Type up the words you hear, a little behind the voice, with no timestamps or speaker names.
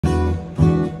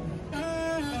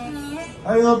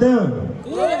How y'all doing?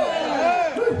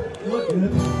 Yeah. You look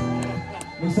good.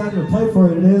 I'm excited to play for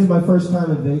you today. This is my first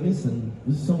time in Vegas, and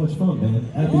this is so much fun, man.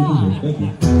 Happy to be here. Thank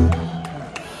you.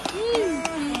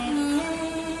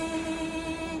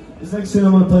 This next tune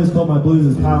I'm going to play is called My Blues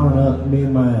Is Piling Up. Me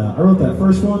and I wrote that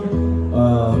first one.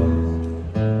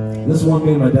 This one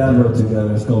me and my dad wrote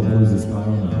together. It's called Blues Is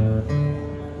Piling Up.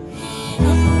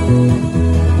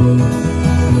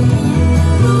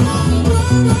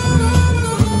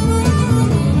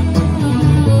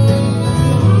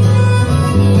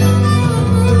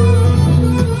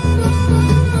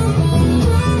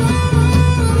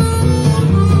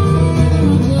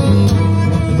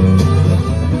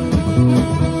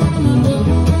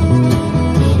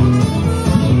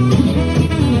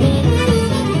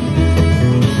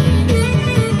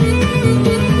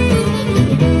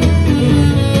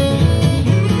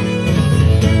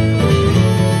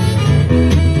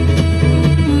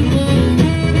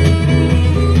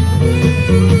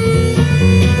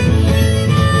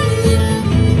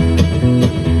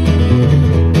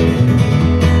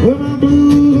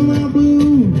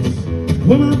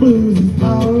 When my blues is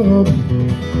piled up,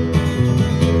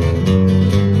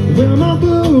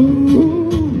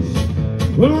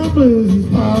 when my blues is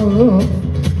piled up,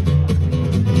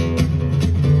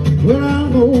 when I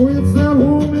know it's that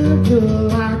woman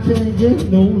till I can't get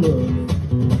no love.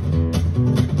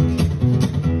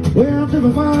 Well,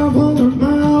 500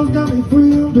 miles got me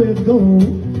 300 to go.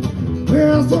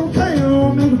 Well, it's okay,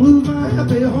 I'll make the blues my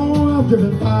happy home. I've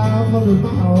driven 500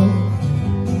 miles.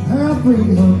 Have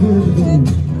 300 to go.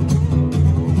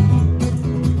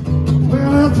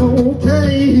 Well, that's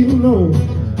okay, you know,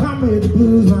 I made the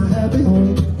blues my happy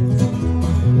home.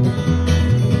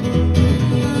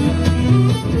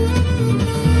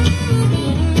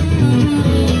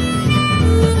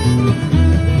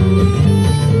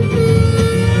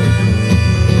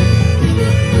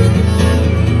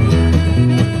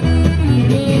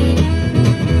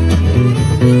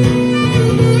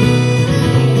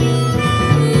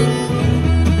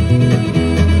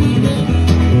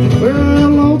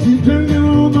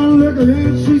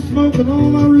 And she's smoking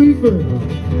on my reefer.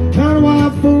 How do I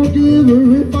forgive her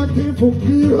if I can't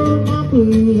forget her? My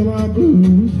blues are my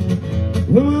blues.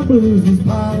 Well, my blues is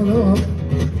piling up.